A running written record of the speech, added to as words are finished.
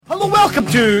Well, welcome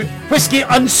to Whiskey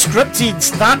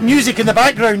Unscripted. That music in the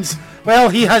background, well,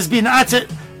 he has been at it,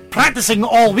 practising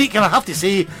all week, and I have to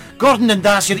say, Gordon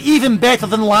Dundas, you're even better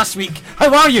than last week.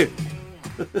 How are you?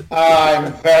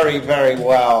 I'm very, very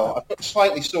well. I've got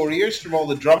slightly sore ears from all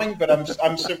the drumming, but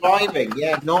I'm surviving.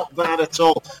 Yeah, not bad at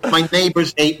all. My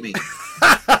neighbours hate me.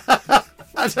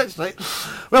 That's right.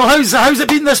 Well, how's it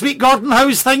been this week, Gordon?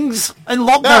 How's things in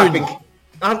lockdown?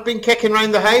 I've been kicking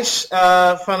around the house,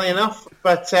 funnily enough.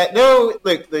 But no,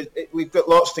 look, we've got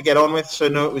lots to get on with, so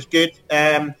no, it was good.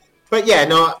 But yeah,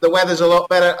 no, the weather's a lot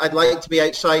better. I'd like to be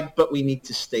outside, but we need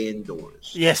to stay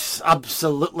indoors. Yes,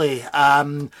 absolutely.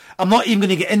 I'm not even going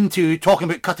to get into talking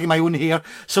about cutting my own hair,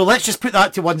 so let's just put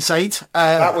that to one side.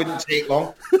 That wouldn't take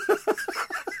long.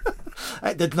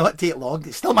 It did not take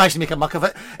long. Still managed to make a muck of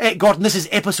it. Gordon, this is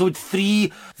episode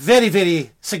 3. Very,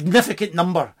 very significant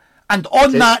number. And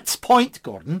on that point,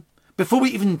 Gordon, before we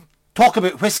even talk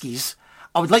about whiskies,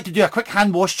 I would like to do a quick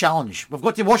hand wash challenge. We've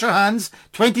got to wash our hands,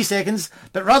 20 seconds,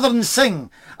 but rather than sing,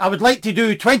 I would like to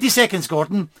do 20 seconds,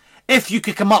 Gordon, if you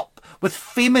could come up with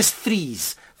famous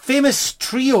threes, famous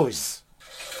trios.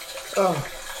 Oh.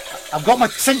 I've got my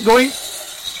sink going.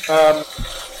 The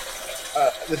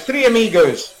Three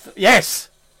Amigos. Yes.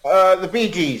 The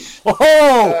Bee Gees.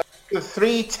 Oh! The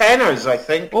Three Tenors, I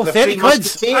think. Oh, the 30 quid.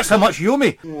 That's how much you owe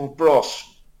me. Oh, Bros.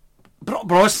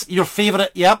 Bros, your favourite.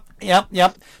 Yep.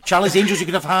 Charlie's Angels you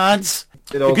could have had.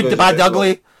 The Good, the Bad, the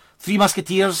Ugly. Three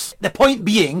Musketeers. The point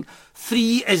being,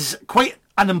 3 is quite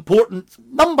an important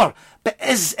number. But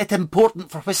is it important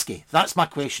for whiskey? That's my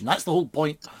question. That's the whole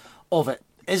point of it.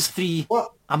 Is 3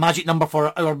 a magic number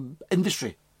for our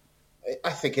industry? I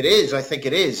think it is.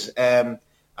 And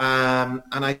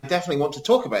I definitely want to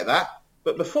talk about that.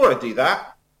 But before I do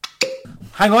that...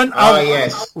 Hang on.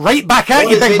 Yes. Right back at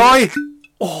you, big boy.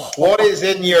 Oh. What is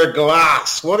in your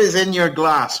glass? What is in your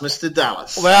glass, Mr.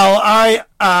 Dallas? Well, I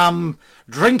am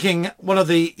drinking one of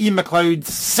the Ian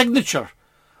MacLeod's signature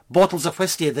bottles of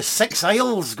whiskey, the Six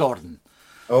Isles, Gordon.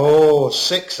 Oh,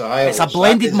 Six Isles. It's a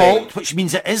blended malt, which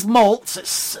means it is malts.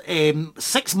 It's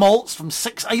 6 malts from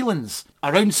 6 islands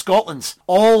around Scotland,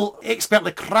 all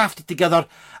expertly crafted together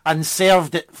and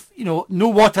served at, no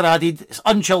water added. It's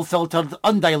unchill filtered,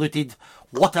 undiluted.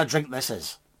 What a drink this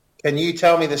is. Can you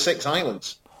tell me the 6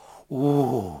 islands?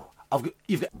 Oh,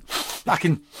 I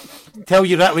can tell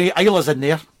you right away. Isla's in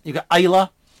there. You've got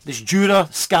Isla, there's Jura,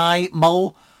 Skye,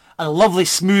 Mull, and a lovely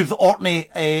smooth Orkney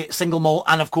single malt,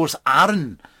 and of course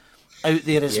Arran out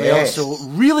there as well. So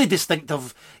really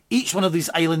distinctive. Each one of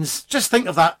these islands, just think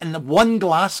of that in one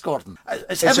glass, Gordon.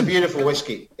 It's a beautiful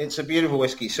whiskey.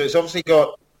 So it's obviously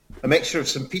got a mixture of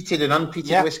some peated and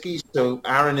unpeated whiskies. So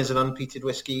Arran is an unpeated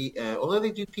whiskey, although they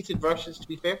do peated versions, to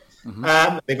be fair.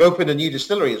 Mm-hmm. They've opened a new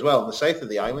distillery as well in the south of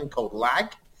the island called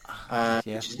Lag,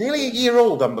 which is nearly a year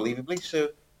old, unbelievably. So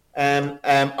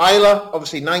Isla,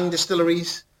 obviously 9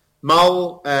 distilleries.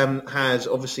 Mull has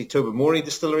obviously Tobermory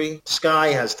Distillery. Skye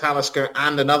has Talisker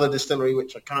and another distillery,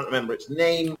 which I can't remember its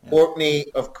name. Yeah.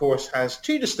 Orkney, of course, has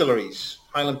 2 distilleries,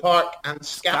 Highland Park and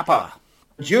Scapa.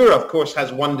 Jura, of course,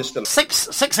 has 1 distillery.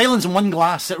 6 islands in one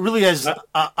glass. It really is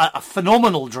a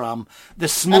phenomenal dram. The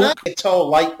smoke... It's all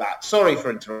like that. Sorry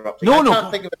for interrupting. I can't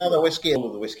think of another whiskey in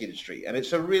the whiskey industry. And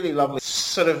it's a really lovely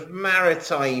sort of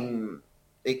maritime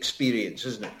experience,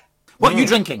 isn't it? What are you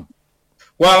drinking?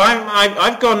 Well,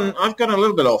 I've gone a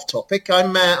little bit off topic.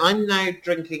 I'm now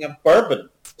drinking a bourbon.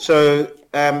 So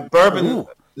bourbon. Ooh.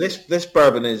 This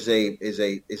bourbon is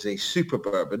a super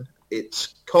bourbon.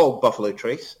 It's called Buffalo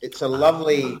Trace. It's a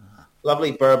lovely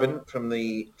bourbon from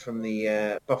the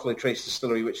Buffalo Trace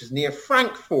distillery, which is near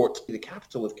Frankfort, the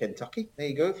capital of Kentucky. There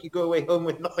you go. If you go away home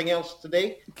with nothing else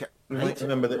today, you might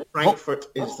remember that Frankfort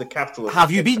is the capital of Kentucky.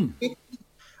 Have you been?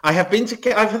 I have been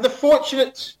to. I've had the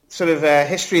fortunate sort of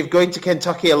history of going to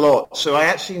Kentucky a lot, so I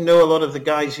actually know a lot of the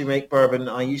guys who make bourbon.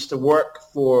 I used to work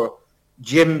for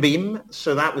Jim Beam,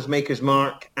 so that was Maker's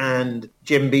Mark and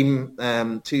Jim Beam,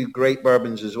 2 great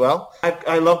bourbons as well.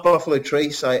 I love Buffalo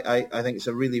Trace. I think it's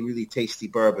a really, really tasty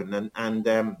bourbon, and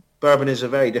bourbon is a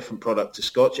very different product to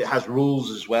Scotch. It has rules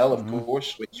as well, of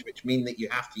course, which mean that you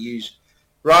have to use,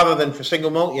 rather than for single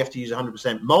malt, you have to use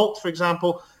 100% malt, for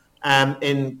example.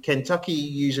 In Kentucky,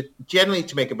 you use generally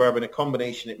to make a bourbon a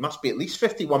combination. It must be at least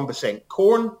 51%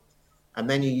 corn, and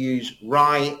then you use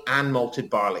rye and malted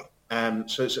barley.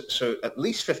 So at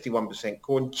least 51%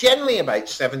 corn, generally about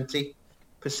 70%,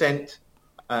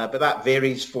 but that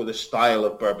varies for the style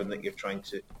of bourbon that you're trying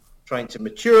to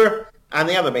mature. And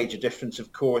the other major difference,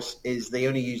 of course, is they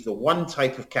only use the one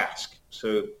type of cask.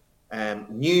 So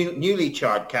newly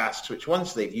charred casks, which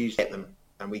once they've used them,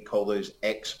 and we call those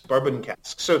ex-bourbon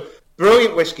casks. So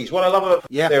brilliant whiskies. What I love about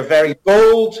them, they're very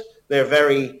bold, They're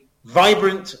very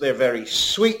vibrant, they're very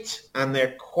sweet, and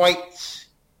they're quite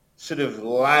sort of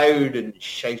loud and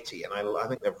shouty, and I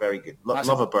think they're very good.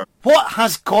 Love a bourbon. What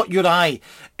has caught your eye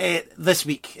this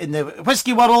week in the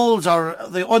whiskey world or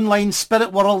the online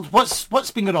spirit world?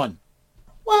 What's been going on?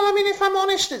 Well, I mean, if I'm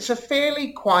honest, it's a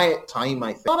fairly quiet time,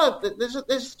 I think.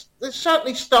 There's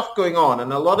certainly stuff going on,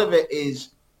 and a lot of it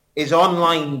is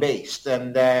online based,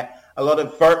 and a lot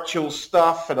of virtual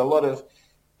stuff, and a lot of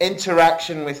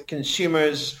interaction with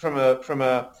consumers from a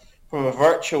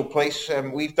virtual place.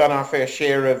 We've done our fair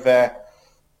share of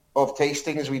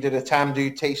tastings. We did a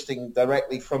Tamdhu tasting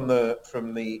directly from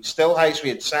the still house. We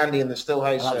had Sandy in the still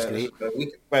house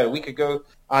a week ago.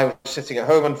 I was sitting at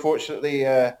home, unfortunately,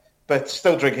 but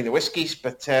still drinking the whiskies.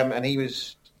 And he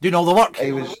was doing all the work.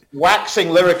 He was waxing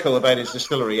lyrical about his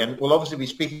distillery, and we'll obviously be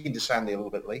speaking to Sandy a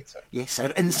little bit later. Yes, our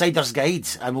Insider's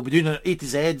Guides, and we'll be doing our A to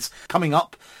Zs coming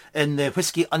up in the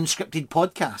Whiskey Unscripted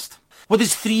podcast. What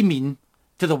does 3 mean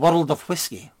to the world of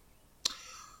whiskey?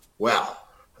 Well,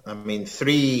 I mean,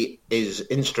 3 is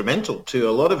instrumental to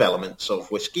a lot of elements of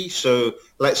whiskey. So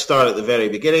let's start at the very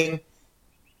beginning.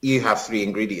 You have 3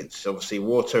 ingredients, obviously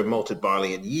water, malted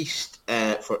barley, and yeast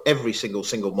for every single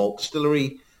malt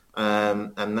distillery.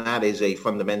 And that is a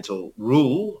fundamental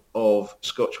rule of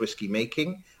Scotch whisky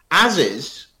making, as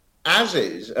is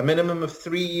a minimum of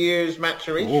 3 years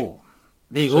maturation. Oh,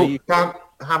 there you go. So you can't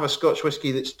have a Scotch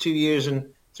whisky that's 2 years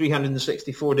and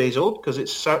 364 days old, because it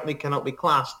certainly cannot be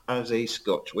classed as a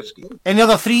Scotch whisky. Any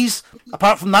other 3s,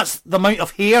 apart from that's the amount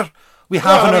of hair we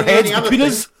have on our heads between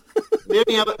us? The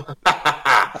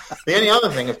only other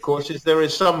thing, of course, is there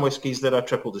is some whiskies that are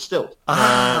triple distilled.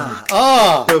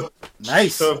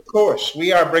 Nice. So, of course,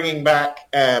 we are bringing back...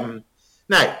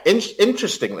 now,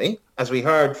 interestingly, as we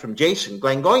heard from Jason,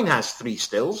 Glengoyne has 3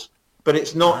 stills, but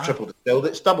it's not triple distilled,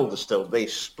 it's double distilled. They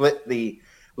split the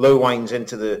low wines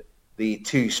into the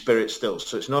 2 spirit stills.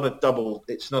 So it's not a triple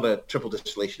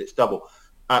distillation, it's double.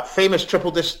 Famous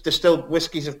triple distilled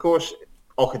whiskies, of course,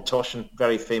 Auchentoshan,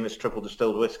 very famous triple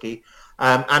distilled whiskey.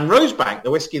 And Rosebank,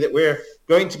 the whiskey that we're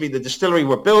going to be the distillery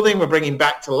we're building, we're bringing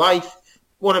back to life.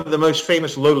 One of the most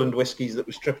famous lowland whiskies that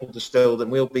was triple distilled,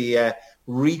 and we'll be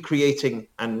recreating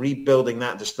and rebuilding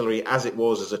that distillery as it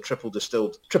was as a triple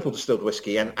distilled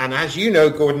whiskey. And as you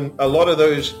know, Gordon, a lot of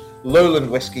those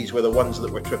lowland whiskies were the ones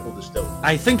that were triple distilled.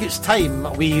 I think it's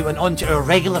time we went on to our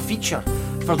regular feature.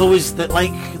 For those that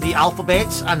like the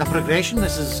alphabet and the progression,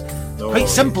 this is quite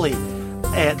simply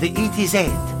the A to Z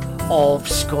of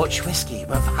Scotch whisky.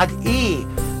 We've had A,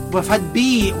 we've had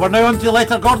B, we're now on to the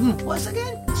letter, Gordon. What's it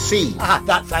again? C.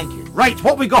 Thank you. Right,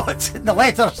 what we got in the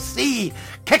letter C.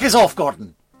 Kick us off,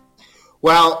 Gordon.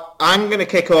 Well, I'm going to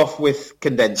kick off with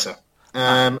condenser.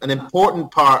 An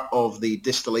important part of the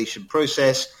distillation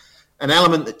process, an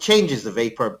element that changes the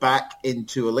vapor back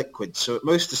into a liquid. So at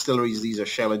most distilleries, these are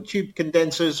shell and tube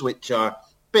condensers, which are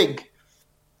big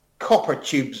copper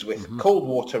tubes with cold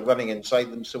water running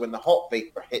inside them. So when the hot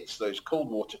vapor hits those cold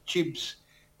water tubes,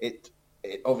 it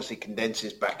obviously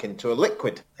condenses back into a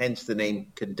liquid, hence the name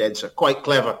condenser. Quite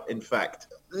clever, in fact.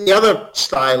 The other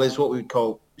style is what we would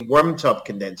call worm tub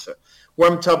condenser.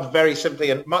 Worm tub, very simply,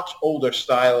 a much older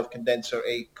style of condenser.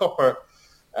 A copper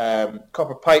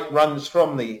pipe runs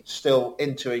from the still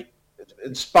and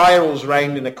spirals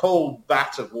round in a cold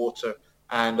vat of water,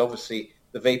 and obviously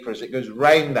the vapor, as it goes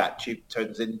round that tube,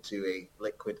 turns into a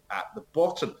liquid at the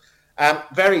bottom.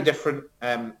 Very different.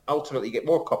 Ultimately, you get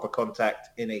more copper contact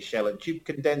in a shell and tube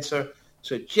condenser,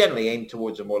 so generally aimed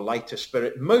towards a more lighter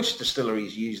spirit. Most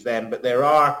distilleries use them, but there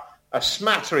are a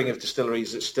smattering of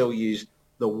distilleries that still use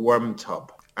the worm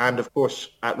tub. And of course,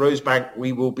 at Rosebank,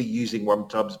 we will be using worm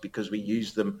tubs because we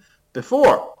used them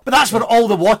before. But that's where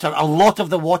a lot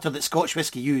of the water that Scotch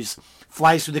whisky use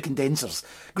flies through the condensers.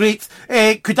 Great.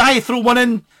 Could I throw one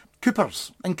in?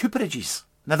 Coopers and cooperages.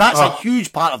 Now that's a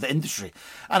huge part of the industry.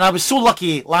 And I was so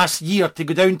lucky last year to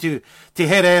go down to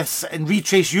Jerez and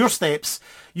retrace your steps.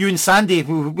 You and Sandy,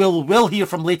 who we'll hear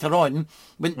from later on,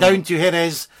 went down to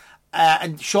Jerez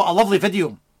and shot a lovely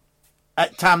video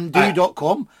at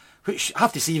tamdhu.com. Which I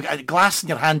have to say, you've got a glass in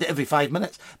your hand every 5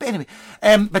 minutes. But anyway,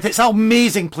 but it's an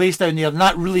amazing place down there, and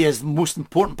that really is the most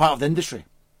important part of the industry.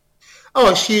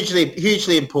 Oh, it's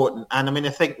hugely important. And I mean, I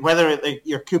think whether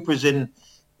your coopers in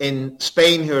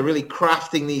Spain who are really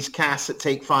crafting these casks that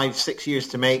take 5-6 years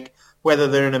to make, whether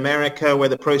they're in America where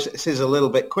the process is a little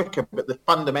bit quicker, but the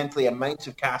fundamentally amount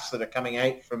of casks that are coming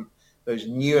out from those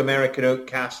new American oak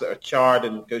casks that are charred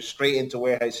and go straight into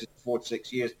warehouses for 4 to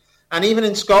 6 years. And even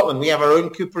in Scotland, we have our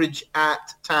own cooperage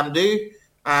at Tamdhu,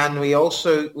 and we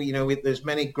also, there's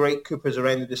many great coopers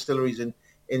around the distilleries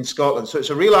in Scotland. So it's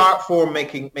a real art form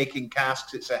making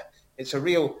casks. It's It's a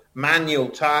real manual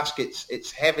task.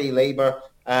 It's heavy labour,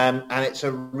 and it's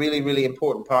a really, really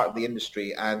important part of the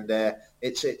industry. And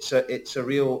it's a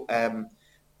real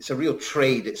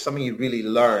trade. It's something you really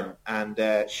learn.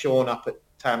 And Sean up at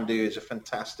Tamdhu is a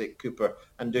fantastic cooper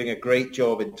and doing a great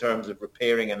job in terms of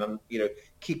repairing and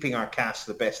keeping our casks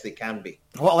the best they can be.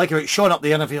 What I like about Sean up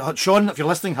there, and Sean, if you're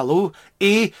listening, hello.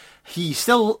 He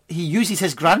uses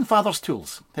his grandfather's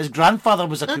tools. His grandfather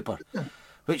was a cooper,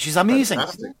 which is amazing.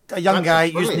 Fantastic. A young guy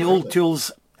Brilliant, using the old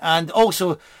tools, and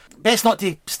also best not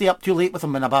to stay up too late with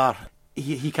him in a bar.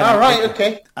 He can. All right,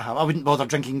 okay. I wouldn't bother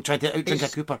trying to outdrink a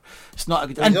cooper. It's not a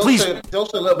good. And please, he's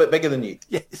also a little bit bigger than you.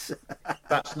 yes,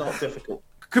 That's not difficult.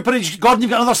 Cooperage. Gordon,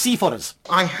 you've got another C for us.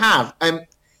 I have.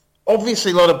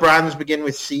 Obviously, a lot of brands begin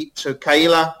with C. So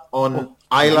Kaila on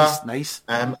Isla. Nice.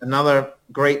 Another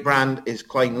great brand is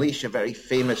Clynelish, a very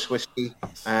famous whiskey,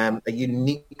 a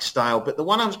unique style. But the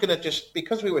one I was going to just,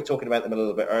 because we were talking about them a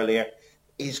little bit earlier,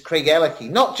 is Craigellachie.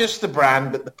 Not just the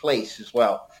brand, but the place as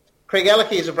well.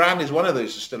 Craigellachie as a brand is one of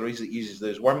those distilleries that uses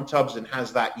those worm tubs and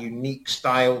has that unique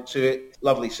style to it.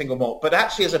 Lovely single malt. But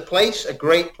actually as a place, a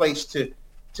great place to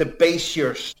base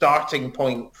your starting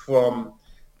point from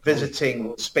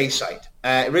visiting Speyside.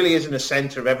 It really is in the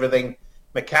centre of everything.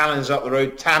 Macallan's up the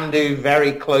road, Tamdhu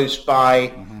very close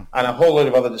by, and a whole load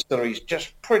of other distilleries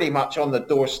just pretty much on the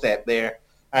doorstep there.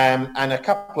 And a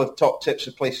couple of top tips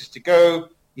of places to go.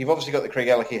 You've obviously got the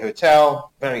Craigellachie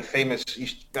Hotel, very famous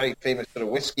sort of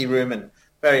whiskey room, and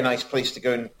very nice place to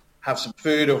go and have some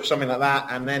food or something like that.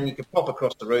 And then you can pop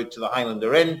across the road to the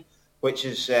Highlander Inn, which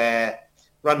is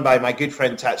run by my good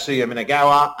friend Tatsuya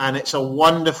Minagawa, and it's a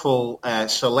wonderful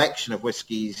selection of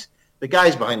whiskies. The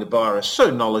guys behind the bar are so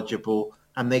knowledgeable,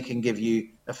 and they can give you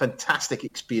a fantastic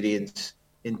experience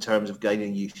in terms of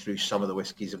guiding you through some of the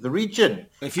whiskies of the region.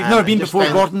 If you've never been before,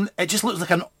 Gordon, it just looks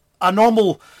like a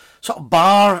normal sort of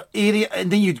bar area,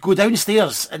 and then you'd go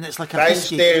downstairs, and it's like a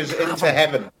downstairs into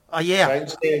heaven. Oh yeah,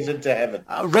 downstairs into heaven.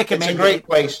 I recommend. It's a great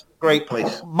place. Great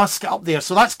place. Must get up there.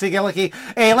 So that's Craigellachie.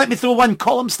 Let me throw one.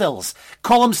 Column Stills.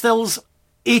 Column Stills.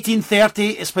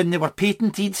 1830 is when they were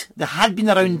patented. They had been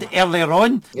around earlier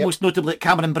on, most notably at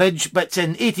Cameron Bridge, but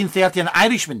in 1830 an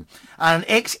Irishman and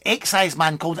an excise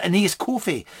man called Aeneas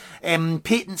Coffey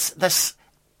patents this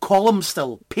column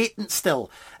still, patent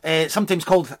still, sometimes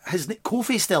called his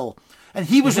Coffey still. And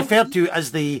he was referred to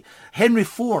as the Henry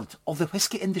Ford of the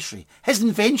whisky industry. His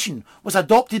invention was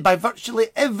adopted by virtually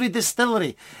every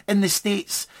distillery in the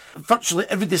States. Virtually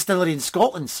every distillery in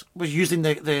Scotland was using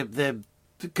the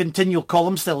continual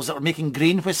column stills that were making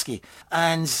grain whisky.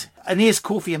 And Aeneas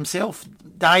Coffey himself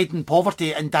died in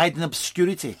poverty and died in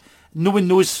obscurity. No one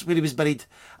knows where he was buried.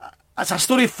 It's a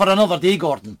story for another day,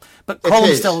 Gordon. But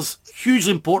column stills,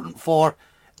 hugely important for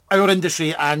our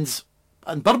industry and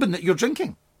bourbon that you're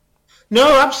drinking.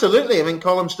 No, absolutely. I mean,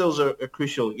 column stills are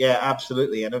crucial. Yeah,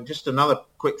 absolutely. And just another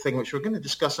quick thing, which we're going to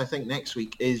discuss, I think, next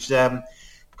week, is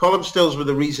column stills were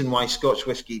the reason why Scotch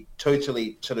whisky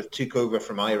totally sort of took over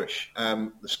from Irish.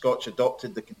 The Scotch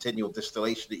adopted the continual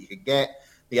distillation that you could get.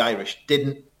 The Irish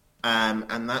didn't.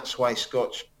 And that's why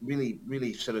Scotch really,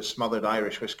 really sort of smothered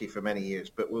Irish whisky for many years.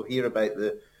 But we'll hear about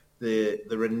the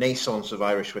renaissance of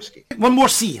Irish whisky. One more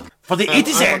C for the A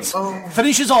to Z.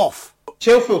 Finishes off.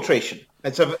 Chill filtration.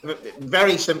 It's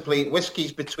very simply,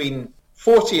 whiskies between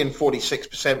 40 and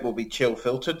 46% will be chill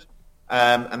filtered.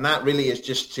 And that really is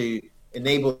just to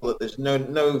enable that there's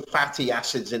no fatty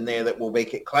acids in there that will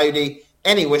make it cloudy.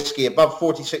 Any whiskey above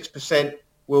 46%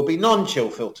 will be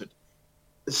non-chill filtered.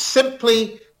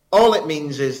 Simply, all it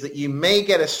means is that you may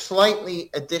get a slightly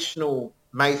additional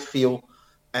mouthfeel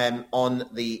on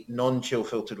the non-chill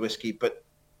filtered whiskey, but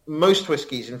most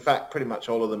whiskies, in fact, pretty much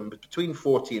all of them, between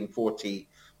 40 and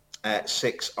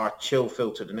 46 are chill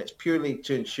filtered, and it's purely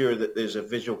to ensure that there's a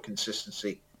visual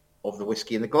consistency of the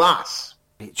whiskey in the glass.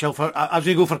 Chill for, as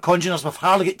we go for congeners, we've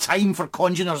hardly got time for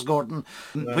congeners, Gordon,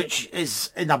 which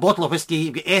is in a bottle of whiskey,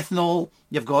 you've got ethanol,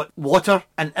 you've got water,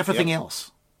 and everything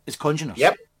else is congeners.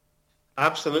 Yep,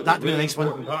 absolutely. That'd be the next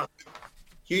one.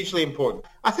 Hugely important.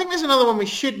 I think there's another one we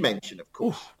should mention, of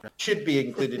course. Should be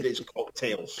included is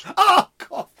cocktails. Oh,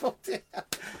 cocktails.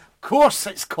 Of course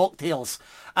it's cocktails.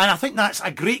 And I think that's a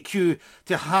great cue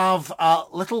to have a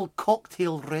little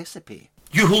cocktail recipe.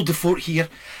 You hold the fort here.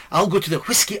 I'll go to the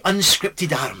Whiskey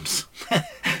Unscripted Arms.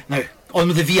 Now, on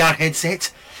with the VR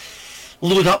headset.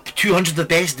 Load up 200 of the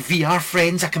best VR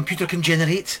friends a computer can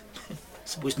generate.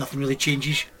 Suppose nothing really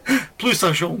changes. Plus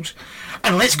ça change.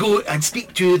 And let's go and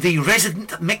speak to the resident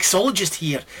mixologist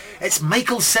here. It's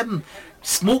Michael Sim,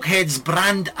 Smokehead's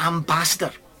brand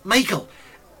ambassador. Michael,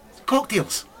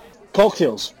 cocktails.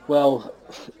 Cocktails. Well,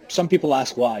 some people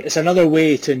ask why. It's another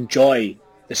way to enjoy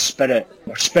the spirit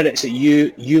or spirits that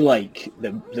you like,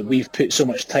 that we've put so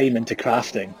much time into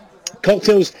crafting.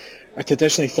 Cocktails are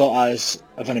traditionally thought as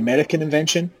of an American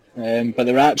invention, but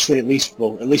they're actually at least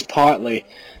partly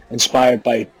inspired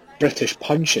by British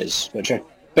punches, which are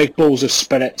big bowls of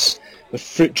spirits with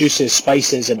fruit juices,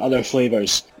 spices and other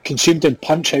flavours. Consumed in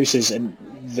punch houses in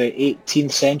the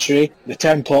 18th century, the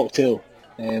term cocktail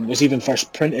was even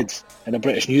first printed in a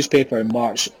British newspaper in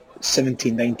March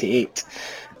 1798.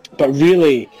 But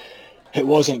really, it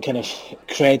wasn't kind of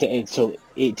credited till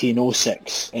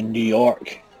 1806 in New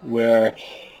York, where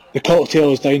the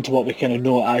cocktail is down to what we kind of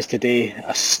know it as today,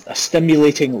 a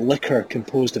stimulating liquor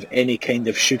composed of any kind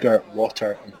of sugar,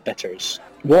 water and bitters.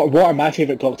 What are my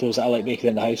favourite cocktails that I like making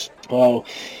in the house? Well,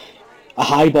 a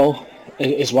highball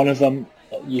is one of them.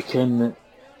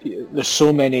 There's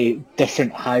so many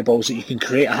different highballs that you can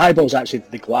create. A highball is actually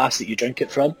the glass that you drink it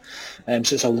from.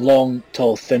 So it's a long,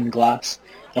 tall, thin glass.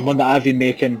 And one that I've been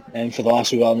making for the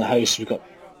last wee while in the house, we've got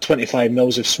 25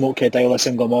 mils of Smokehead Islay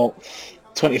single malt,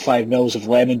 25 mils of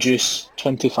lemon juice,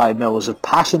 25 mils of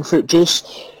passion fruit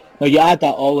juice. Now you add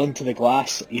that all into the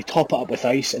glass, you top it up with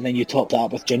ice, and then you top that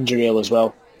up with ginger ale as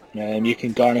well. You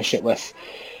can garnish it with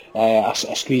a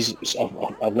squeeze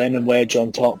of a lemon wedge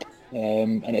on top,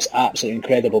 and it's absolutely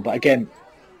incredible. But again,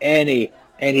 any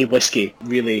whiskey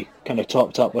really kind of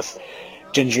topped up with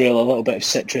ginger ale, a little bit of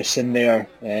citrus in there,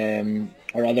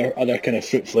 or other kind of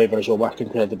fruit flavours will work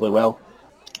incredibly well.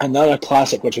 Another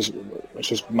classic, which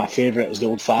is my favourite, is the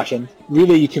Old Fashioned.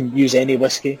 Really, you can use any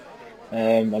whiskey.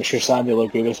 I'm sure Sandy will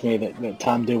agree with me that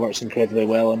Tamdhu works incredibly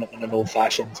well in an Old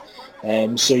Fashioned.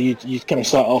 So you kind of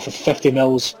start off with 50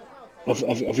 mils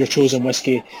of your chosen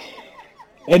whiskey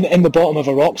in the bottom of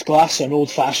a rocks glass, an Old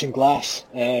Fashioned glass,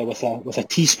 with a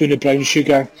teaspoon of brown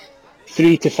sugar,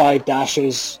 3 to 5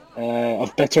 dashes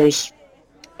of bitters.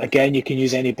 Again, you can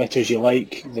use any bitters you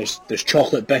like. There's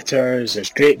chocolate bitters, there's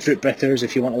grapefruit bitters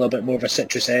if you want a little bit more of a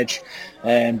citrus edge.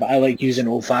 But I like using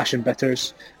old-fashioned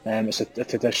bitters. It's a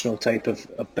traditional type of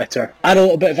bitter. Add a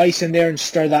little bit of ice in there and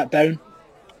stir that down.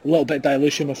 A little bit of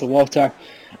dilution with the water,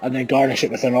 and then garnish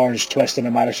it with an orange twist and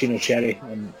a maraschino cherry.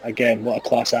 And again, what a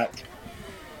class act.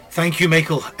 Thank you,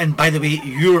 Michael. And by the way,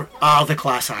 you are the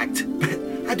class act. But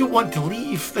I don't want to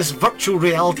leave this virtual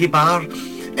reality bar.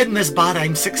 In this bar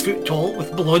I'm 6 foot tall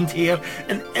with blonde hair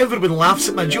and everyone laughs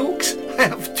at my jokes. I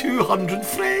have 200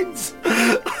 friends.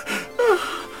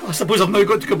 I suppose I've now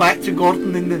got to go back to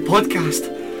Gordon in the podcast.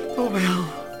 Oh well.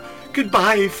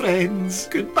 Goodbye, friends.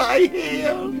 Goodbye,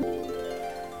 hair. And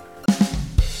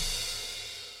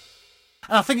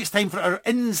I think it's time for our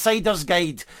Insider's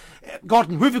Guide.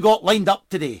 Gordon, who have you got lined up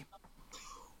today?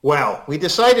 Well, we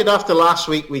decided after last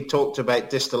week we talked about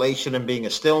distillation and being a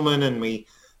stillman, and we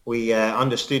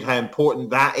understood how important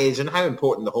that is and how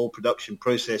important the whole production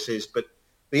process is. But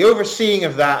the overseeing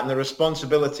of that and the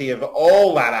responsibility of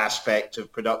all that aspect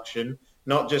of production,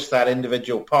 not just that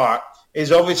individual part,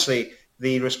 is obviously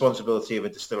the responsibility of a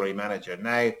distillery manager.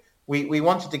 Now, we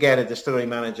wanted to get a distillery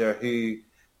manager who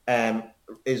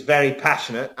is very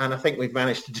passionate, and I think we've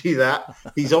managed to do that.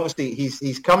 He's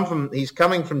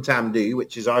coming from Tamdhu,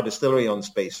 which is our distillery on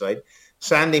Speyside.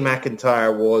 Sandy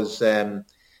McIntyre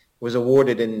was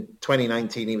awarded in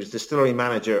 2019. He was Distillery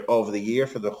Manager of the Year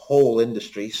for the whole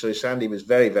industry. So Sandy was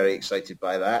very, very excited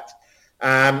by that.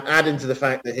 Adding to the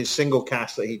fact that his single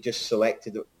cask that he just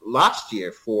selected last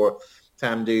year for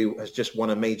Tamdhu has just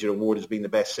won a major award as being the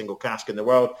best single cask in the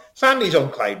world. Sandy's on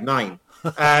cloud nine.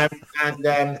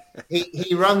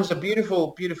 He runs a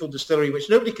beautiful, beautiful distillery which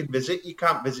nobody can visit. You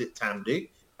can't visit Tamdhu.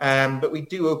 But we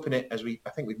do open it, I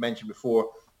think we've mentioned before,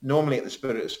 normally at the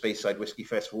Spirit of Speyside Whisky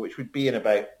Festival, which would be in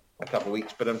about a couple of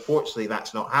weeks, but unfortunately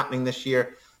that's not happening this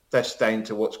year. That's down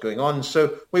to what's going on.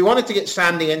 So we wanted to get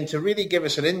Sandy in to really give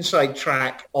us an inside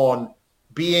track on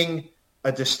being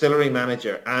a distillery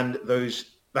manager and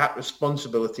that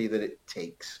responsibility that it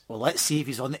takes. Well, let's see if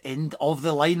he's on the end of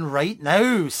the line right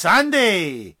now.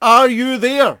 Sandy, are you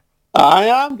there? I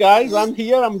am, guys. I'm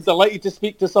here. I'm delighted to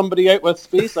speak to somebody out with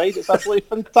Speyside. It's absolutely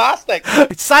fantastic.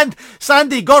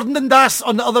 Sandy, Gordon and Das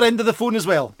on the other end of the phone as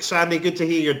well. Sandy, good to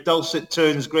hear your dulcet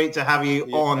tones. Great to have you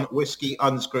on Whiskey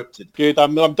Unscripted. Good.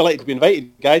 I'm delighted to be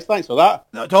invited, guys. Thanks for that.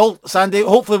 Not at all, Sandy.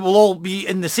 Hopefully we'll all be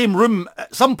in the same room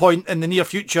at some point in the near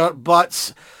future,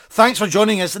 but thanks for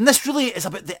joining us. And this really is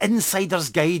about the Insider's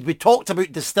Guide. We talked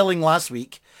about distilling last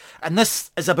week, and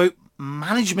this is about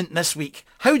management this week.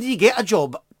 How do you get a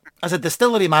job as a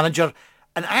distillery manager?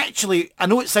 And actually, I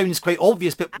know it sounds quite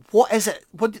obvious, but what is it?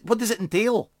 What does it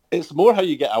entail? It's more how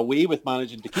you get away with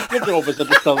managing to keep your job as a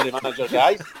distillery manager,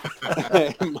 guys.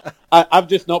 I've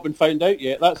just not been found out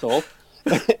yet, that's all.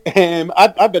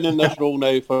 I've been in this role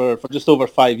now for just over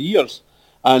 5 years.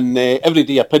 And every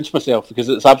day I pinch myself because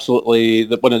it's absolutely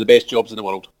one of the best jobs in the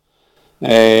world.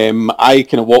 I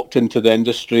kind of walked into the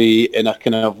industry in a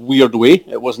kind of weird way.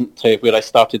 It wasn't where I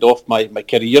started off my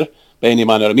career by any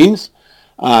manner of means.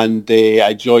 And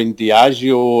I joined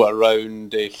Diageo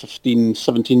around 15,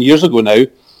 17 years ago now.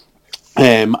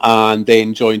 And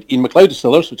then joined Ian McLeod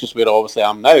Distillers, which is where I obviously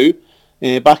am now,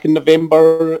 back in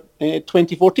November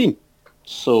 2014.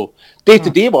 So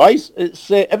day-to-day wise,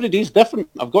 it's every day's different.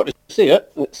 I've got to say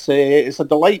it. It's a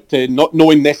delight not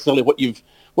knowing necessarily what you're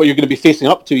going to be facing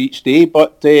up to each day,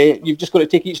 but you've just got to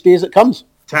take each day as it comes.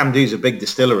 Tamdhu's a big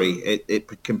distillery.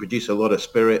 It can produce a lot of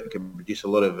spirit. It can produce a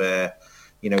lot of,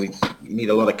 you need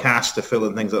a lot of cask to fill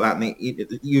and things like that.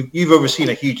 And you've overseen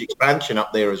a huge expansion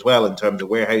up there as well in terms of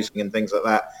warehousing and things like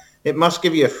that. It must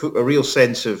give you a real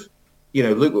sense of,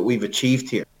 look what we've achieved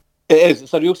here. It is.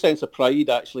 It's a real sense of pride,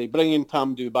 actually. Bringing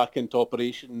Tamdhu back into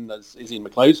operation, as Ian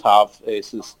McLeod's have,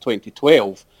 since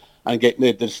 2012, and getting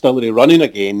the distillery running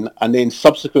again. And then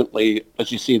subsequently,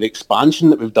 as you say, the expansion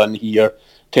that we've done here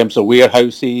in terms of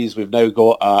warehouses. We've now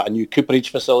got a new cooperage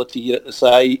facility here at the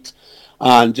site.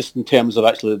 And just in terms of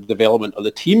actually the development of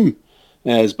the team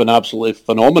has been absolutely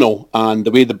phenomenal. And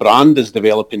the way the brand is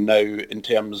developing now in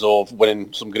terms of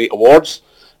winning some great awards.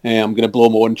 I'm going to blow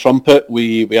my own trumpet.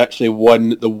 We actually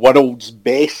won the world's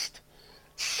best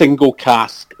single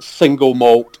cask, single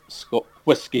malt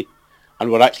whiskey.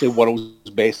 And we're actually world's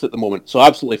best at the moment. So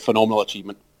absolutely phenomenal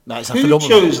achievement. Who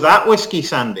chose that whiskey,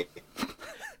 Sandy?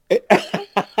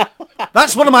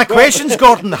 That's one of my questions,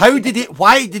 Gordon.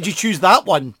 Why did you choose that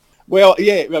one? Well,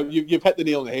 you've hit the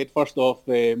nail on the head. First off,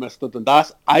 Mr.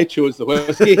 Dundas, I chose the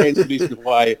whiskey, hence the reason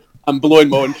why I'm blowing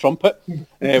my own trumpet.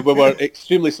 We were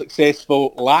extremely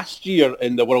successful last year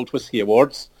in the World Whisky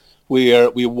Awards, where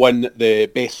we won the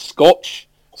Best Scotch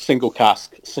Single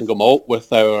Cask Single Malt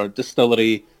with our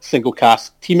distillery Single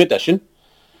Cask Team Edition.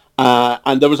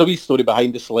 And there was a wee story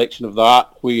behind the selection of that,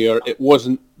 where it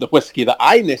wasn't the whiskey that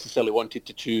I necessarily wanted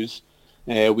to choose.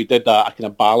 We did a kind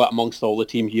of ballot amongst all the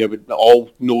team here. We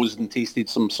all nosed and tasted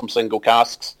some single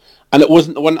casks, and it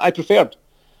wasn't the one I preferred.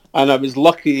 And I was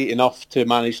lucky enough to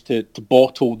manage to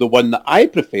bottle the one that I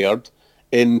preferred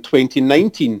in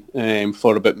 2019,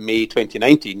 for about May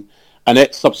 2019, and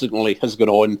it subsequently has gone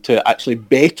on to actually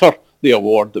better the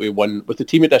award that we won with the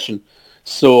team edition.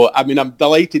 So, I mean, I'm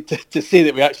delighted to say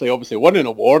that we actually obviously won an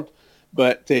award,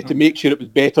 but to make sure it was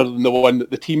better than the one that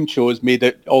the team chose made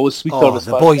it all the sweeter.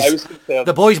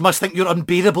 The boys must think you're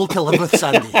unbearable to live with,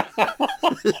 Sandy.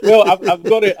 Well, I've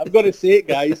got to say it,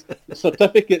 guys. The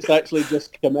certificates actually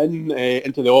just come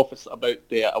into the office about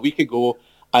a week ago,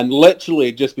 and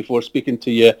literally just before speaking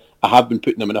to you, I have been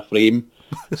putting them in a frame.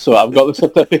 So I've got the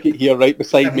certificate here right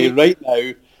beside me right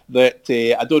now. That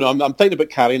I don't know. I'm thinking about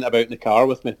carrying it about in the car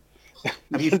with me.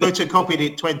 Have you photocopied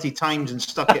it 20 times and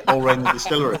stuck it all around the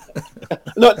distillery?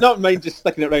 Not mind just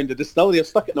sticking it around the distillery. I've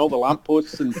stuck it in all the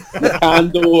lampposts and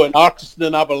Nakando and Artiston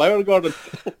and Aberlour, Gordon.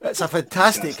 It's a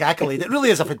fantastic accolade. It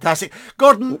really is a fantastic...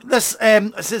 Gordon, this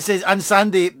and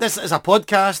Sandy, this is a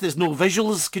podcast. There's no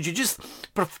visuals. Could you just,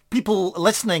 for people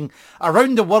listening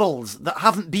around the world that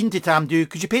haven't been to Tamdhu,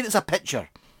 could you paint us a picture?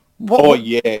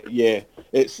 Yeah.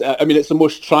 It's it's the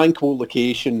most tranquil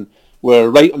location. We're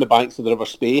right on the banks of the River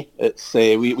Spey. It's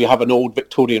we have an old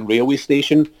Victorian railway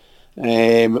station.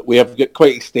 We have got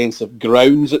quite extensive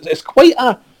grounds. It's quite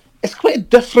a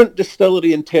different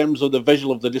distillery in terms of the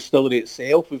visual of the distillery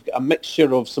itself. We've got a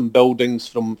mixture of some buildings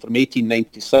from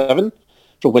 1897,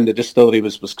 from when the distillery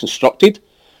was constructed,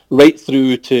 right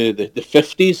through to the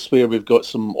 50s, where we've got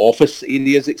some office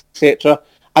areas, etc.,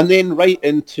 and then right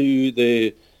into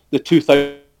the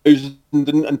 2000s. In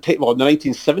the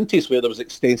 1970s, where there was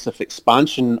extensive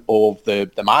expansion of the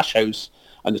mash house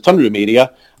and the tun room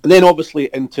area, and then obviously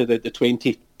into the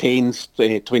 2010s,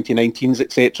 2019s,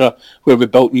 etc., where we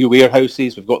built new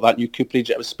warehouses. We've got that new cooperage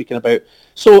I was speaking about.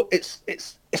 So it's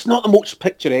not the most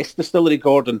picturesque distillery,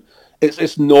 Gordon.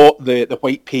 It's not the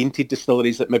white painted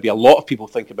distilleries that maybe a lot of people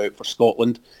think about for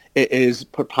Scotland. It is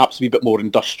perhaps a wee bit more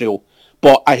industrial.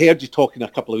 But I heard you talking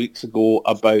a couple of weeks ago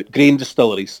about grain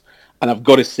distilleries. And I've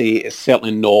got to say, it's certainly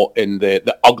not in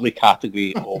the ugly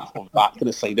category of that kind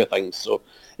of side of things. So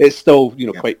it's still,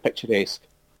 quite picturesque.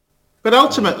 But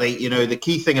ultimately, the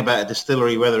key thing about a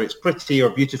distillery, whether it's pretty or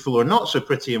beautiful or not so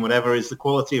pretty and whatever, is the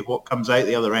quality of what comes out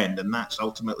the other end. And that's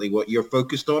ultimately what you're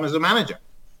focused on as a manager.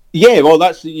 Yeah, well,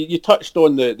 that's you touched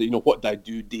on the what do I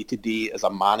do day to day as a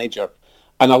manager.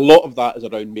 And a lot of that is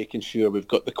around making sure we've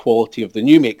got the quality of the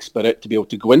new make spirit to be able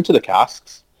to go into the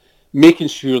casks, making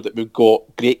sure that we've got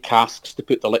great casks to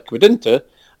put the liquid into,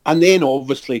 and then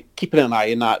obviously keeping an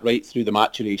eye on that right through the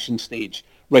maturation stage,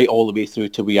 right all the way through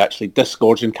to we actually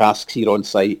disgorging casks here on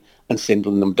site and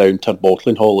sending them down to our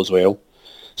bottling hall as well.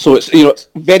 So it's, it's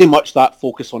very much that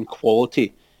focus on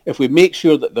quality. If we make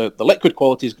sure that the liquid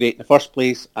quality is great in the first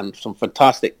place and some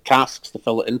fantastic casks to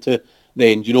fill it into,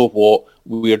 then you know what,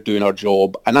 we're doing our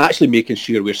job and actually making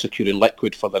sure we're securing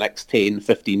liquid for the next 10,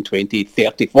 15, 20,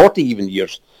 30, 40 even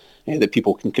years that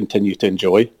people can continue to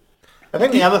enjoy. I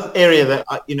think the other area that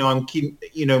I'm keen,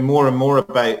 more and more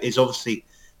about is obviously,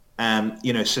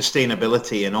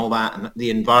 sustainability and all that, and the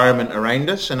environment around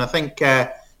us. And I think,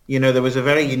 there was a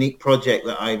very unique project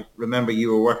that I remember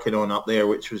you were working on up there,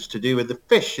 which was to do with the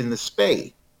fish in the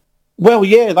Spey. Well,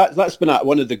 yeah, that's been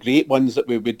one of the great ones that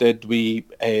we did. We,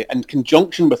 in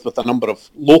conjunction with a number of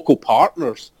local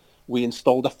partners, we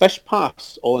installed a fish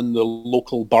pass on the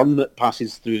local burn that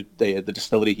passes through the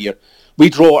distillery here. We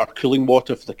draw our cooling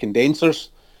water for the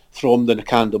condensers from the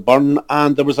Nakando burn,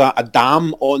 and there was a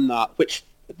dam on that, which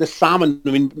the salmon,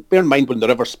 bear in mind when the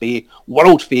River Spey,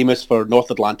 world famous for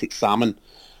North Atlantic salmon,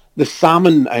 the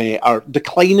salmon are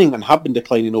declining and have been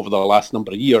declining over the last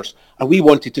number of years, and we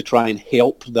wanted to try and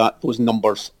help those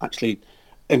numbers actually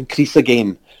increase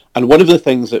again. And one of the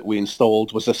things that we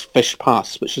installed was this fish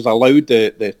pass, which has allowed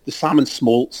the salmon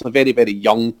smolts, the very, very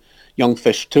young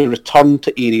fish, to return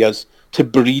to areas to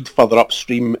breed further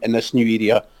upstream in this new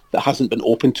area that hasn't been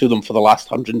open to them for the last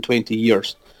 120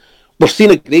 years. We're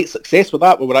seeing a great success with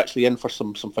that. We were actually in for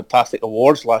some fantastic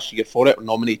awards last year for it. We're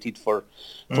nominated for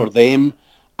them.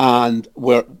 And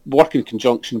we're working in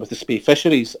conjunction with the Spey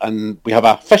Fisheries, and we have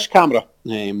a fish camera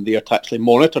there to actually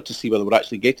monitor to see whether we're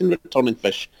actually getting returning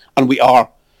fish, and we are.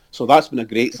 So that's been a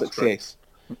great success.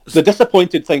 The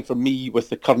disappointing thing for me with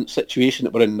the current situation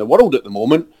that we're in the world at the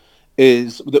moment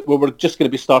is that we were just going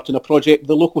to be starting a project with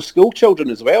the local school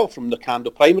children as well from the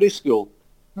Nakando Primary School.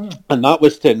 And that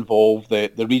was to involve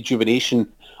the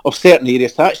rejuvenation of certain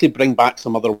areas to actually bring back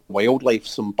some other wildlife,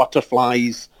 some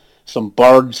butterflies, some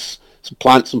birds, some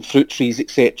plants, some fruit trees,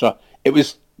 etc. It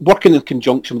was working in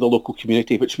conjunction with the local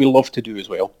community, which we love to do as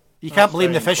well. You can't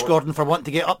blame the fish, Gordon, for wanting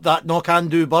to get up that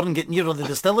Nakando burn and get nearer the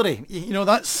distillery.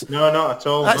 That's... No, not at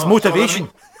all. That's motivation.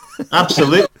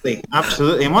 Absolutely.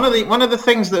 And one of the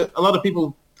things that a lot of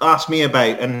people ask me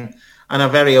about and are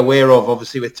very aware of,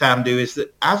 obviously, with Tamdhu, is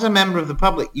that as a member of the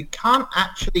public, you can't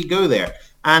actually go there.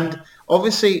 And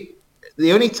obviously,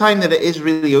 the only time that it is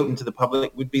really open to the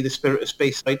public would be the Spirit of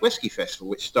Speyside Whisky Festival,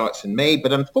 which starts in May.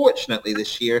 But unfortunately,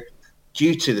 this year,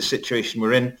 due to the situation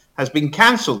we're in, has been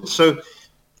cancelled. So,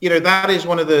 that is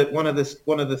one of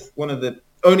the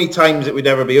only times it would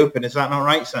ever be open. Is that not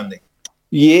right, Sandy?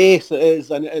 Yes, it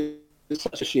is, and it's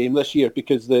such a shame this year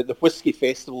because the Whisky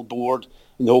Festival Board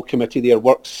and the whole committee there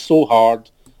worked so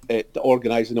hard at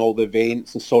organising all the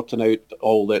events and sorting out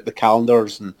all the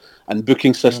calendars and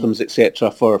booking systems,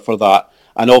 etc. for that.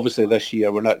 And obviously this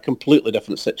year we're in a completely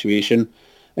different situation.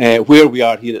 Where we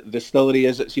are here at the distillery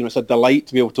it's a delight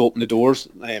to be able to open the doors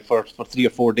for 3 or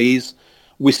 4 days.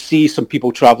 We see some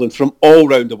people travelling from all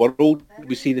around the world.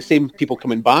 We see the same people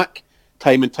coming back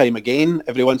time and time again,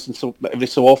 every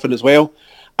so often as well.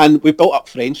 And we've built up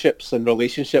friendships and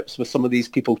relationships with some of these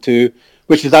people too,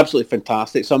 which is absolutely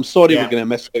fantastic. So I'm sorry we're going to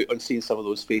miss out on seeing some of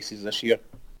those faces this year.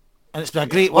 And it's been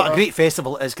what a great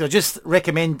festival it is. Can I just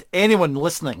recommend anyone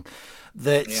listening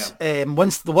that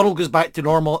once the world goes back to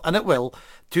normal, and it will,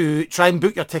 to try and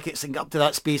book your tickets and get up to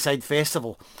that Speyside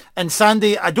Festival. And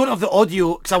Sandy, I don't have the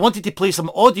audio because I wanted to play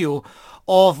some audio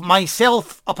of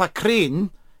myself up a crane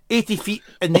 80 feet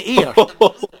in the air,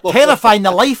 terrifying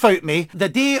the life out of me. The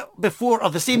day before, or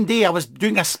the same day, I was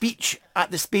doing a speech at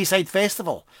the Speyside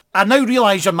Festival. I now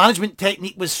realise your management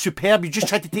technique was superb. You just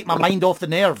tried to take my mind off the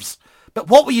nerves. But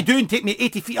what were you doing, take me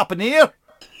 80 feet up in the air?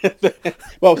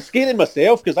 Well, scaring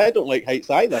myself because I don't like heights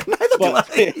either. But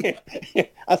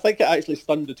I think it actually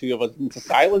stunned the two of us into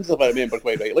silence, if I remember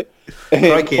quite rightly.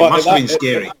 Crikey, it must have been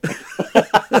scary.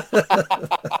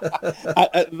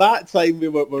 At that time, we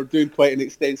were doing quite an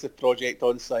extensive project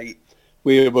on site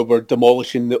where we were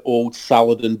demolishing the old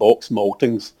Saladin box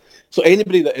maltings. So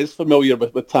anybody that is familiar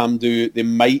with Tamdhu, they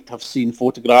might have seen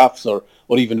photographs or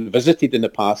even visited in the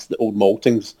past the old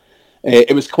maltings.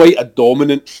 It was quite a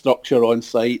dominant structure on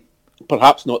site,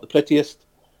 perhaps not the prettiest,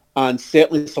 and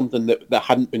certainly something that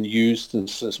hadn't been used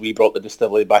since we brought the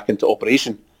distillery back into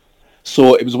operation.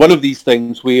 So it was one of these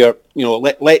things where,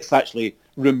 let's actually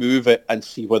remove it and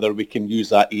see whether we can use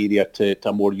that area to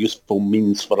a more useful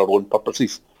means for our own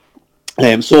purposes.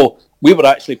 So we were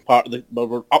actually we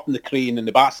were up in the crane in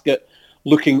the basket,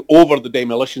 looking over the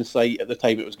demolition site at the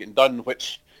time it was getting done,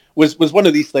 which was one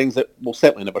of these things that we'll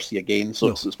certainly never see again. So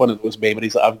it's one of those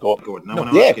memories that I've got. Gordon, I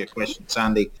want to ask you a question,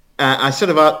 Sandy. I sort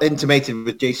of intimated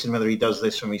with Jason whether he does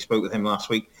this when we spoke with him last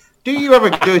week. Do you ever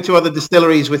go to other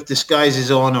distilleries with disguises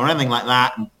on or anything like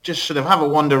that and just sort of have a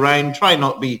wander around, try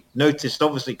not be noticed,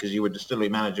 obviously, because you were distillery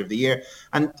manager of the year,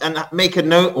 and make a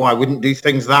note, I wouldn't do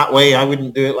things that way, I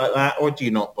wouldn't do it like that, or do you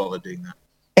not bother doing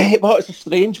that? Well, it's a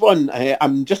strange one.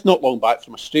 I'm just not long back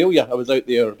from Australia. I was out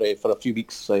there for a few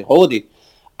weeks holiday,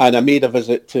 and I made a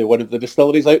visit to one of the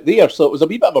distilleries out there, so it was a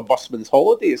wee bit of a busman's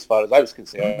holiday as far as I was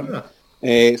concerned.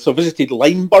 So I visited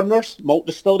Limeburners Malt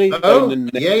Distillery down in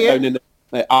the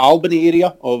Albany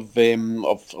area of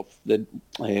the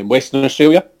Western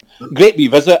Australia. Great wee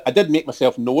visit. I did make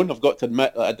myself known. I've got to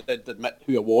admit that I did admit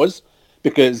who I was,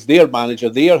 because their manager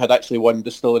there had actually won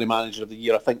Distillery Manager of the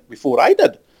Year, I think, before I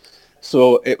did.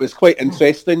 So it was quite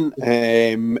interesting.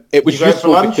 It was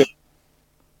useful because...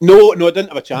 No, I didn't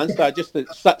have a chance. I just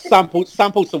sampled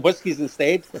some whiskies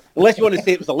instead. Unless you want to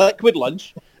say it was a liquid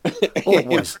lunch. It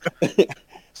was.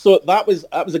 So that was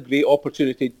a great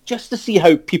opportunity just to see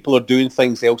how people are doing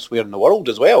things elsewhere in the world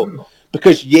as well.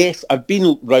 Because yes, I've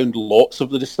been around lots of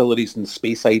the distilleries in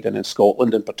Speyside and in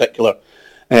Scotland in particular.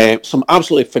 Some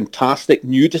absolutely fantastic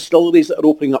new distilleries that are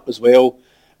opening up as well,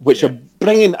 which are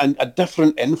bringing a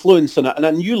different influence and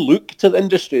a new look to the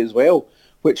industry as well,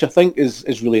 which I think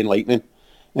is really enlightening.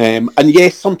 And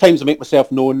yes, sometimes I make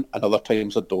myself known and other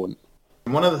times I don't.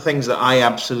 One of the things that I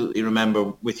absolutely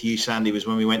remember with you, Sandy, was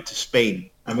when we went to Spain.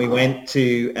 And we went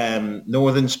to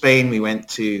northern Spain, we went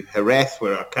to Jerez,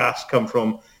 where our casks come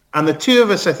from. And the two of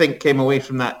us, I think, came away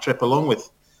from that trip along with,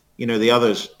 the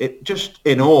others, just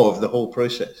in awe of the whole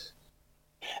process.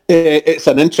 It's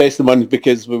an interesting one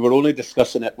because we were only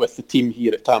discussing it with the team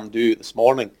here at Tamdhu this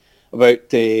morning. About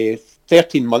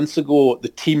 13 months ago, the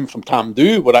team from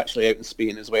Tamdhu were actually out in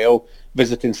Spain as well,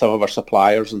 visiting some of our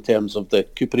suppliers in terms of the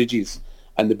cooperages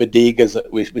and the bodegas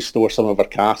that we store some of our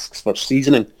casks for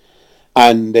seasoning.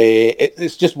 And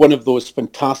it's just one of those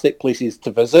fantastic places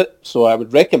to visit. So I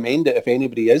would recommend it if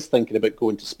anybody is thinking about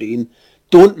going to Spain.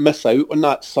 Don't miss out on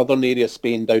that southern area of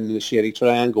Spain down in the Sherry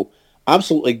Triangle.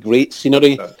 Absolutely great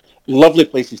scenery, lovely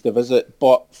places to visit.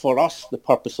 But for us, the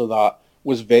purpose of that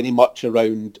was very much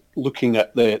around looking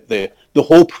at the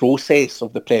whole process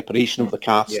of the preparation of the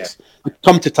casks. Yeah. We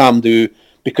come to Tamdhu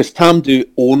because Tamdhu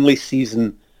only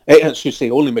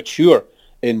mature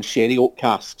in sherry oak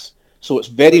casks. So it's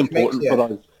very important for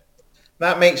us.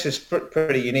 That makes us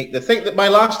pretty unique. The thing that my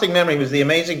lasting memory was the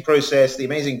amazing process, the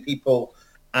amazing people,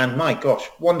 and my gosh,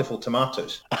 wonderful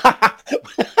tomatoes.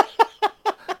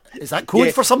 Is that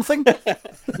code for something?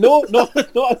 No, not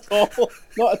at all.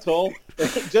 Not at all.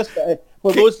 Just for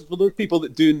those people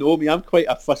that do know me, I'm quite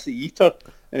a fussy eater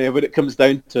when it comes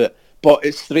down to it. But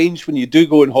it's strange when you do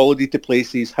go on holiday to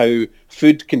places how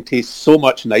food can taste so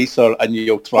much nicer, and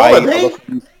you'll try other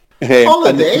things.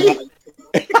 Holiday?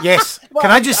 Yes. Can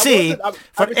I just say,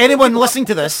 for anyone listening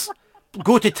to this,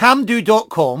 go to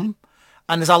tamdhu.com,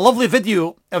 and there's a lovely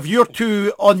video of your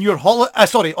two on your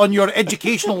on your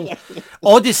educational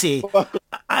odyssey,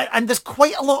 and there's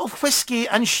quite a lot of whiskey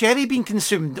and sherry being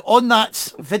consumed on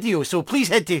that video. So please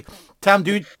head to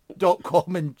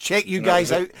tamdhu.com and check you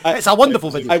guys out. It's a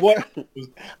wonderful video.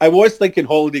 I was thinking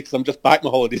holiday because I'm just back my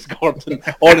holidays, Gordon.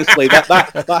 Honestly,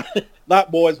 that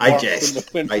was. I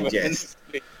jest.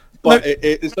 But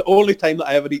it's the only time that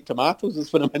I ever eat tomatoes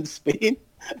is when I'm in Spain.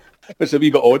 It's a wee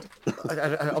bit odd.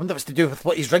 I wonder if it's to do with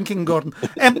what he's drinking, Gordon.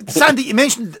 Sandy, you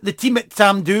mentioned the team at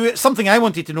Tamdhu. It's something I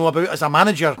wanted to know about as a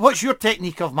manager. What's your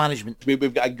technique of management?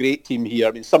 We've got a great team here.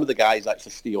 I mean, some of the guys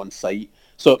actually stay on site,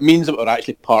 so it means that we're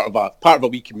actually part of a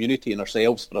wee community in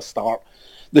ourselves for a start.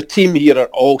 The team here are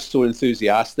all so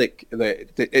enthusiastic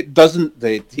that it doesn't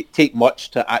take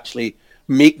much to actually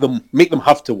make them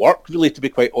have to work, really, to be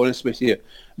quite honest with you.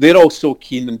 They're all so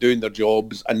keen on doing their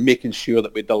jobs and making sure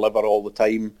that we deliver all the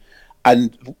time.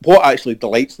 And what actually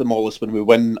delights them all is when we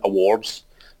win awards.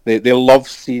 They love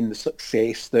seeing the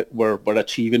success that we're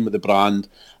achieving with the brand.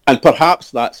 And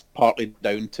perhaps that's partly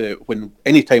down to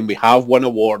any time we have won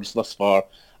awards thus far,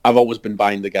 I've always been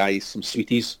buying the guys some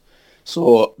sweeties.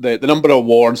 So the number of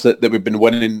awards that we've been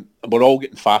winning, we're all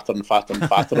getting fatter and fatter and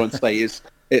fatter on site.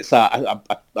 It's a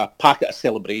packet of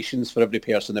celebrations for every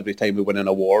person every time we win an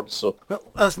award. So,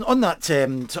 well, listen, on that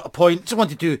sort of point, I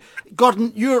wanted to,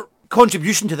 Gordon, your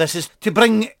contribution to this is to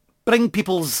bring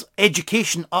people's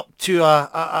education up to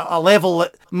a level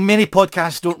that many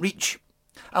podcasts don't reach.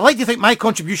 I like to think my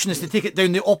contribution is to take it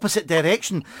down the opposite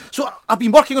direction. So I've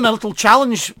been working on a little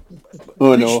challenge.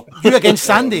 Oh no! You against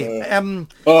Sandy.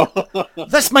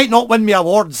 This might not win me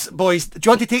awards, boys. Do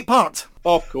you want to take part?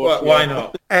 Of course. Why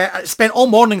not? I spent all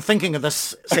morning thinking of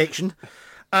this section,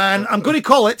 and I'm going to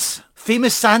call it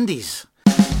Famous Sandys.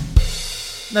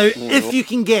 Now, if you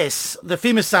can guess the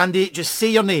famous Sandy, just say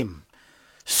your name.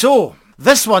 So,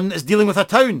 this one is dealing with a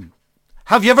town.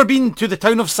 Have you ever been to the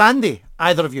town of Sandy,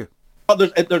 either of you? Oh,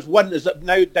 there's one, is it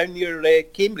now down near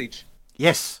Cambridge?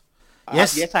 Yes.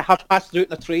 Yes? Yes, I have passed through it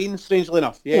in a train, strangely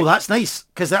enough. Yeah. Oh, that's nice.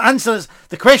 Because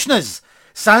the question is,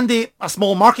 Sandy, a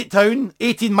small market town,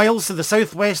 18 miles to the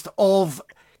southwest of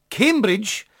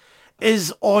Cambridge,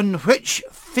 is on which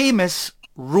famous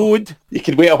road? You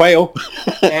can wait a while.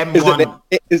 M1.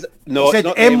 No, Said it's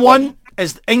not M1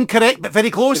 is incorrect, but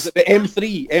very close. Is it the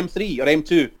M3 or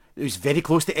M2? It was very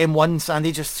close to M1,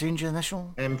 Sandy. Just change your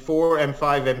initial. M4,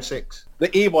 M5, M6. The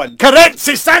A1. Correct!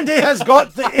 So Sandy has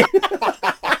got the...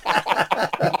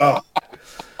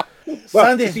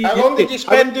 Sandy, How long did you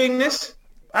spend doing this?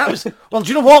 that was... Well, do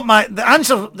you know what, the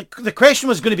answer... The question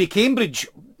was going to be Cambridge.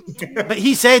 But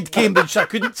he said Cambridge, so I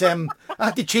couldn't... I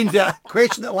had to change the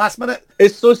question at the last minute.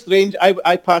 It's so strange.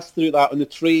 I passed through that on the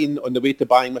train on the way to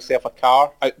buying myself a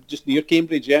car, just near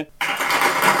Cambridge, yeah.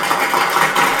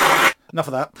 Enough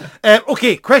of that.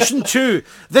 Okay, question 2.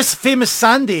 This famous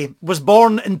Sandy was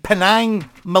born in Penang,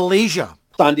 Malaysia.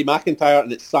 Sandy McIntyre,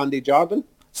 and it's Sandy Jardine.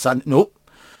 No.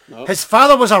 His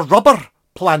father was a rubber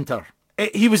planter.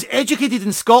 He was educated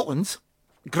in Scotland,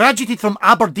 graduated from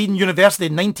Aberdeen University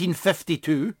in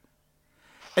 1952.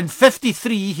 In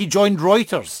 1953, he joined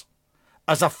Reuters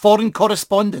as a foreign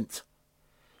correspondent.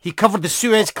 He covered the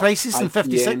Suez Crisis in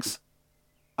 1956.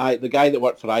 The guy that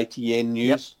worked for ITN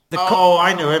News. Yep.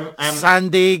 I know him.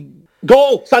 Sandy...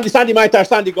 Goal! Sandy McIntyre,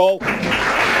 Sandy goal.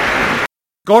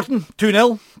 Gordon,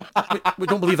 2-0. We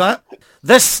don't believe that.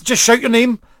 Just shout your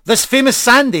name. This famous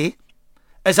Sandy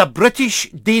is a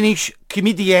British-Danish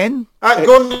comedian.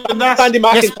 Gordon Dundas. Sandy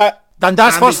McIntyre. Yes,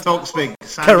 Dundas Sandy first. talks big.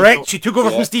 Sandy Correct. talks- She took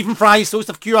over from Stephen Fry, host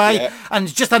of QI, Yeah.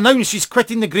 and just announced she's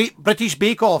quitting the Great British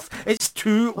Bake Off. It's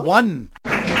 2-1.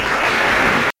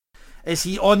 Is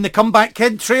he on the comeback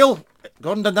kid trail?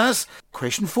 Gordon Dundas.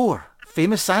 Question 4.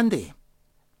 Famous Sandy.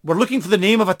 We're looking for the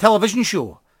name of a television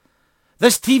show.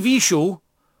 This TV show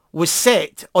was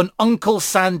set on Uncle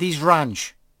Sandy's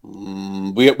ranch.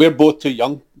 We're both too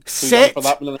young. Set. For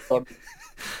that one.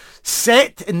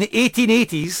 Set in the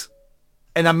 1880s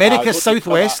in America's don't think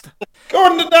southwest.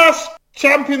 Gordon Dundas,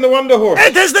 champion the Wonder Horse.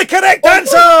 It is the correct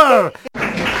answer!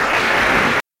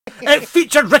 It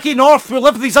featured Ricky North, who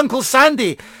lived with his Uncle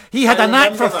Sandy. He had I a knack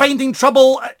for remember that. finding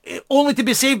trouble, only to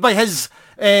be saved by his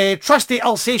trusty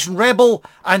Alsatian rebel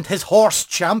and his horse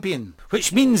Champion.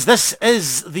 Which means this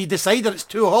is the decider. It's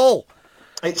 2-2.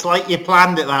 It's like you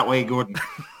planned it that way, Gordon.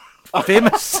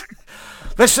 Famous.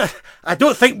 This, I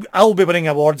don't think I'll be winning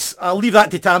awards. I'll leave that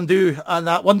to Tamdhu and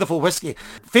that wonderful whiskey.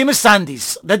 Famous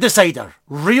Sandy's, the decider.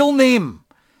 Real name,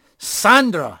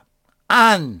 Sandra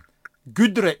Ann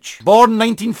Goodrich. Born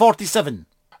 1947.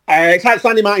 It's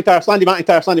Sandy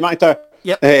McIntyre.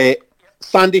 Yep.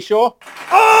 Sandy Shaw.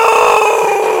 Oh!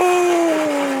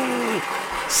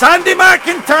 Sandy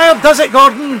McIntyre does it,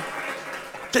 Gordon.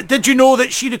 Did you know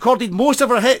that she recorded most of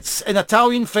her hits in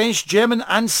Italian, French, German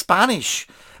and Spanish?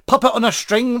 Puppet on a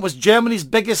String was Germany's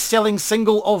biggest selling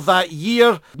single of that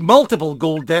year. Multiple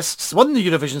gold discs, won the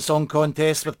Eurovision Song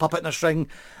Contest with Puppet on a String,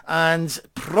 and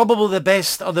probably the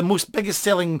best or the most biggest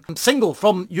selling single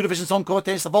from Eurovision Song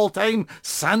Contest of all time,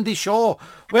 Sandy Shaw.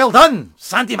 Well done,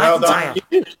 Sandy McIntyre.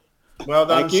 Well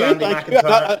done, Thank you. Sandy Thank you.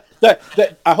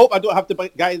 McIntyre. I hope I don't have to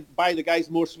buy the guys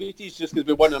more sweeties just because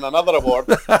we won another award.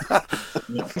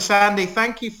 Sandy,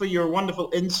 thank you for your wonderful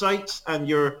insights and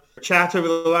your chat over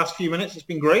the last few minutes. It's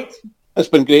been great. It's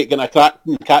been great getting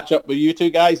a catch up with you two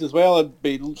guys as well. I'd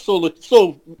be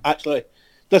so actually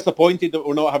disappointed that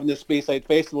we're not having the Speyside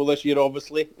Festival this year,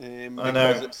 obviously. I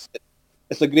know. Because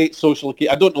it's a great social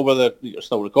occasion. I don't know whether you're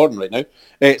still recording right now.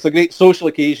 It's a great social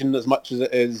occasion as much as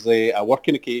it is a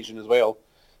working occasion as well.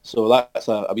 So that's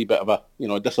a wee bit of a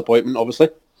disappointment, obviously.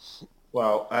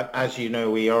 Well, as you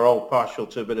know, we are all partial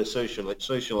to a bit of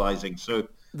socialising, so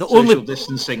The social only-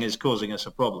 distancing is causing us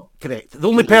a problem. Correct. The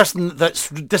only person that's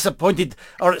disappointed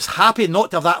or is happy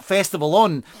not to have that festival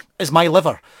on is my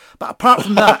liver. But apart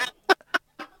from that,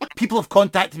 people have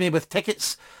contacted me with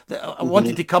tickets that I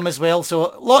wanted to come as well.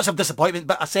 So lots of disappointment,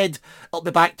 but I said I'll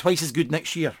be back twice as good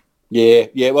next year.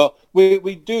 Yeah. Well, we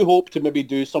do hope to maybe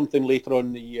do something later on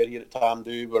in the year here at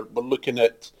Tamdhu. We're looking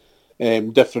at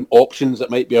different options that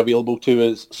might be available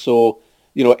to us. So,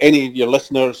 any of your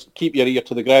listeners, keep your ear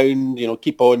to the ground.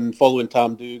 Keep on following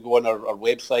Tamdhu. Go on our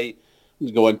website.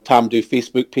 Go on Tamdhu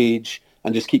Facebook page,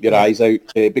 and just keep your eyes out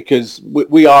because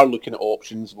we are looking at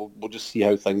options. We'll just see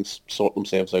how things sort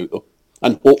themselves out, though,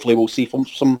 and hopefully we'll see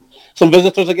some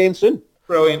visitors again soon.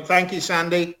 Brilliant. Thank you,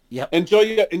 Sandy. Yep. Enjoy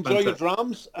your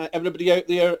drams, everybody out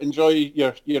there. Enjoy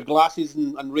your glasses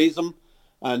and raise them,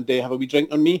 and have a wee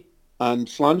drink on me and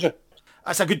slanger.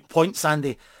 That's a good point,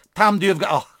 Sandy. Tamdhu have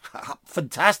got a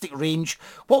fantastic range.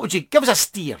 What would you give us a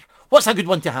steer? What's a good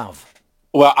one to have?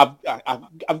 Well,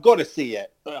 I've got to say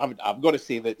it. I've got to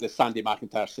say that the Sandy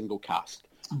McIntyre single cask.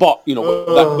 But you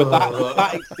know, with that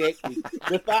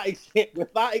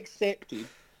accepted,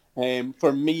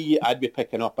 for me, I'd be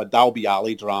picking up a Dalby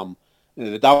Alley dram.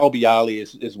 The Dalby Alley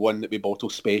is one that we bottle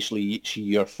specially each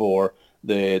year for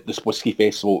this whiskey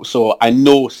festival. So I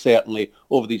know certainly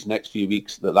over these next few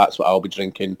weeks that's what I'll be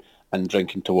drinking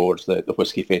towards the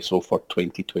whiskey festival for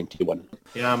 2021.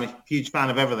 Yeah, I'm a huge fan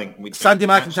of everything. Sandy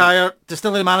McIntyre,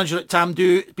 distillery manager at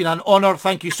Tamdhu. It's been an honour.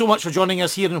 Thank you so much for joining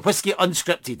us here in Whiskey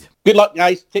Unscripted. Good luck,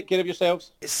 guys. Take care of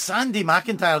yourselves. It's Sandy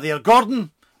McIntyre there.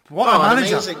 Gordon, what a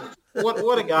manager. Amazing.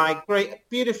 What a guy. Great,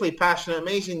 beautifully passionate,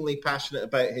 amazingly passionate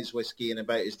about his whiskey and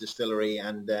about his distillery.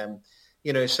 And,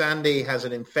 Sandy has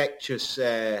an infectious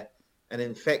sort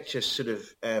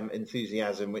of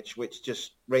enthusiasm which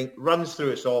just runs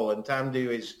through us all. And Tamdhu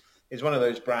is one of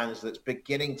those brands that's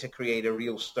beginning to create a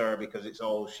real stir because it's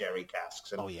all sherry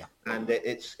casks. And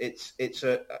it's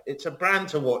a brand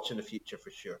to watch in the future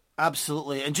for sure.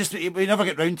 Absolutely. And just we never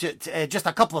get round to it. Just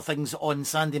a couple of things on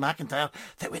Sandy McIntyre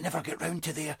that we never get round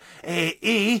to there.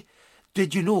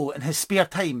 Did you know in his spare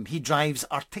time he drives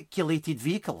articulated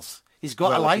vehicles? He's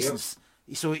got a license,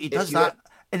 so he does that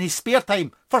in his spare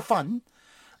time for fun.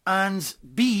 And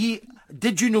B,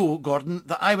 did you know, Gordon,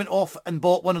 that I went off and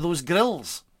bought one of those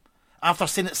grills after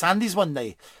seeing at Sandy's one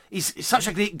night? He's such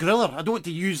a great griller. I don't want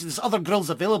to use, there's other grills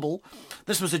available.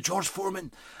 This was a George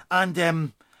Foreman.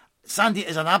 And Sandy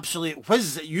is an absolute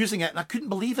whiz at using it. And I couldn't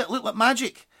believe it. It looked like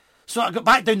magic. So I got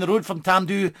back down the road from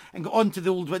Tamdhu and got onto the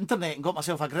old internet and got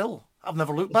myself a grill. I've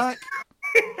never looked back.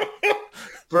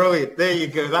 Brilliant. There you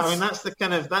go. That's the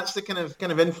kind of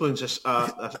influence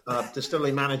a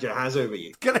distillery manager has over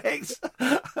you. Correct.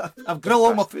 I've grilled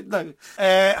all my food now.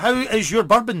 How is your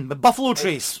bourbon? The Buffalo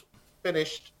Trace.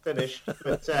 Finished.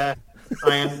 But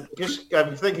I'm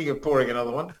thinking of pouring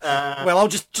another one. Well, I'll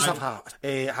just have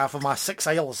half of my 6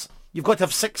 aisles. You've got to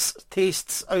have 6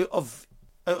 tastes out of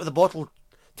the bottle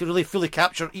to really fully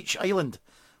capture each island.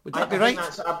 Would that be right?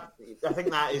 I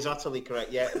think that is utterly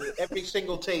correct, yeah. Every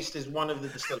single taste is one of the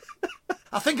distilleries.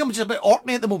 I think I'm just a bit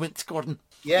Orkney at the moment, Gordon.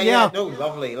 Yeah. No,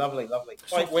 lovely.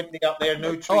 Quite windy up there,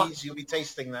 no trees, you'll be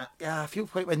tasting that. Yeah, I feel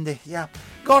quite windy, yeah.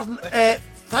 Gordon,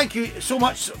 thank you so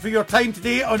much for your time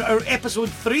today on our episode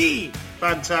 3.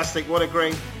 Fantastic, what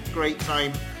a great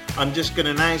time. I'm just going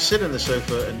to now sit on the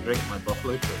sofa and drink my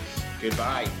Buffalo Trace.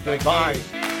 Goodbye.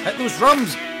 Hit those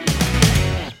drums.